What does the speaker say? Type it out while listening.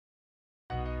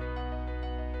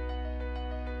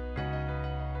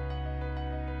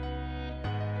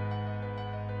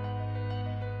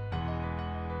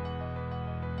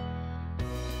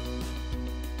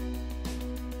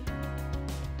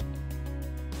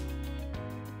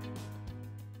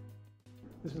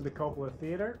This is the Coppola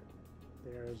Theater.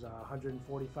 There's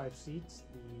 145 seats.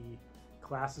 The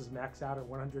classes max out at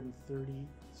 130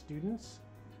 students.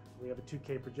 We have a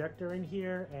 2K projector in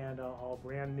here and all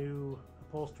brand new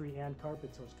upholstery and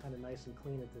carpet, so it's kind of nice and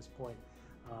clean at this point.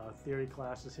 Theory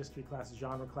classes, history classes,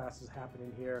 genre classes happen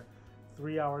in here.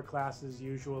 3-hour classes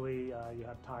usually. You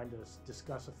have time to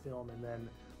discuss a film and then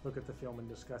look at the film and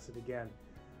discuss it again.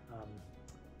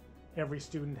 Every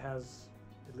student has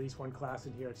at least one class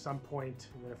in here at some point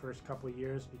in their first couple of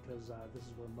years, because this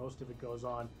is where most of it goes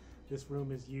on. This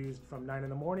room is used from 9 in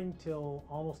the morning till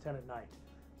almost 10 at night,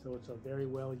 so it's a very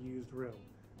well used room.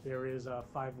 There is a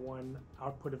 5.1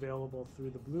 output available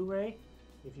through the Blu-ray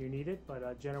if you need it,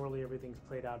 but generally everything's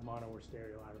played out mono or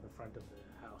stereo out of the front of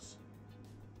the house.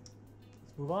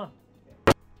 Let's move on.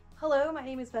 Hello, my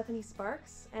name is Bethany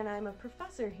Sparks, and I'm a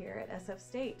professor here at SF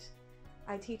State.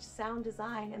 I teach sound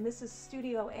design, and this is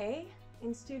Studio A.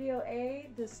 In Studio A,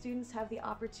 the students have the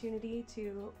opportunity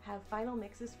to have final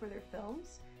mixes for their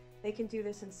films. They can do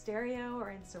this in stereo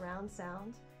or in surround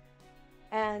sound.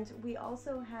 And we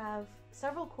also have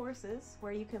several courses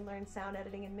where you can learn sound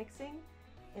editing and mixing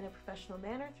in a professional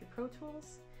manner through Pro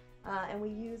Tools. And we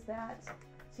use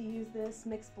this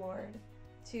mix board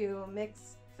to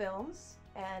mix films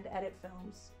and edit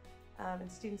films.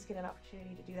 And students get an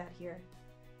opportunity to do that here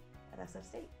at SF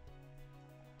State.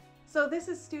 So this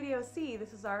is Studio C.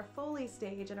 This is our Foley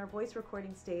stage and our voice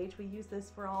recording stage. We use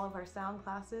this for all of our sound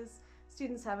classes.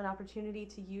 Students have an opportunity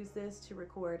to use this to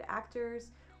record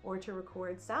actors or to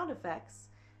record sound effects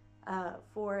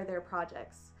for their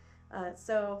projects.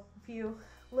 So if you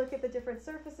look at the different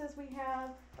surfaces we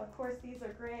have, of course these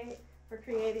are great for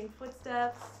creating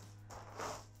footsteps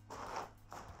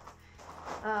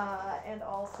and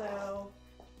also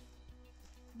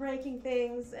breaking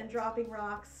things and dropping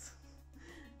rocks,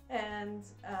 and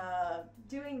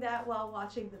doing that while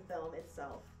watching the film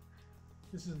itself.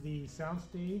 This is the sound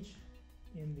stage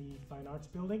in the Fine Arts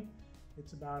Building.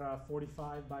 It's about a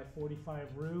 45 by 45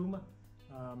 room.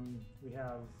 We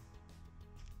have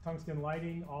tungsten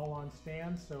lighting all on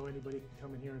stands, so anybody can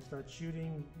come in here and start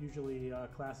shooting. Usually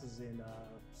classes in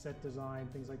set design,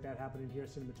 things like that happen in here.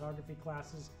 Cinematography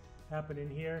classes happen in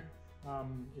here.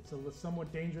 It's a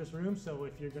somewhat dangerous room, so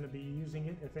if you're going to be using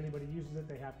it, if anybody uses it,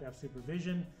 they have to have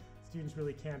supervision. Students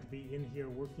really can't be in here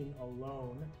working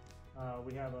alone.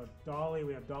 We have a dolly,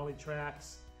 we have dolly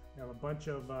tracks, we have a bunch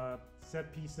of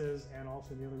set pieces, and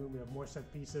also in the other room we have more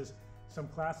set pieces. Some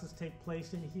classes take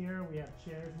place in here. We have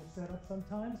chairs we'll set up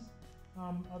sometimes.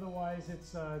 Otherwise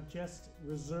it's just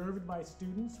reserved by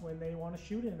students when they want to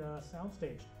shoot in a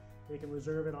soundstage. They can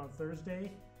reserve it on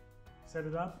Thursday, set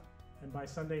it up, and by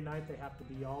Sunday night they have to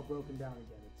be all broken down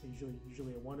again. It's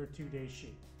usually a 1 or 2 day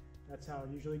shoot. That's how it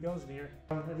usually goes in here.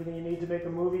 Everything you need to make a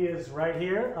movie is right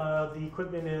here. The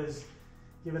equipment is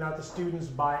given out to students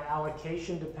by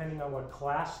allocation depending on what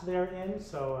class they're in.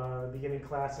 So beginning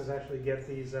classes actually get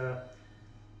these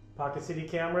Pocket City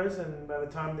cameras, and by the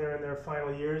time they're in their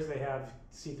final years they have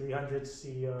C300s,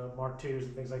 C Mark IIs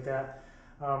and things like that.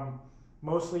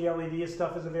 Mostly LED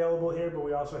stuff is available here, but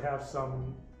we also have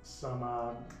some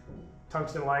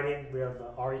tungsten lighting. We have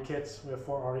RE kits. We have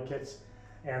 4 RE kits,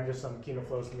 and just some Kino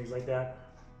flows and things like that.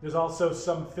 There's also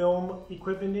some film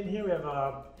equipment in here. We have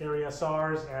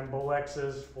ARRI-SRs and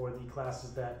Bolexes for the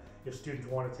classes that, if students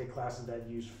want to take classes that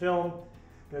use film.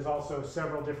 There's also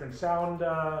several different sound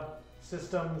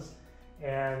systems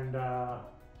and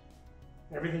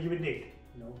everything you would need.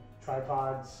 You know,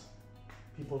 tripods,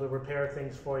 people to repair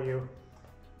things for you.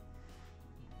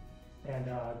 And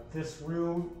this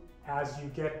room, as you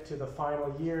get to the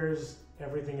final years,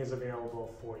 everything is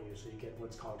available for you. So you get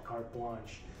what's called carte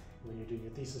blanche when you're doing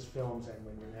your thesis films and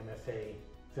when your MFA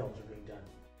films are being done.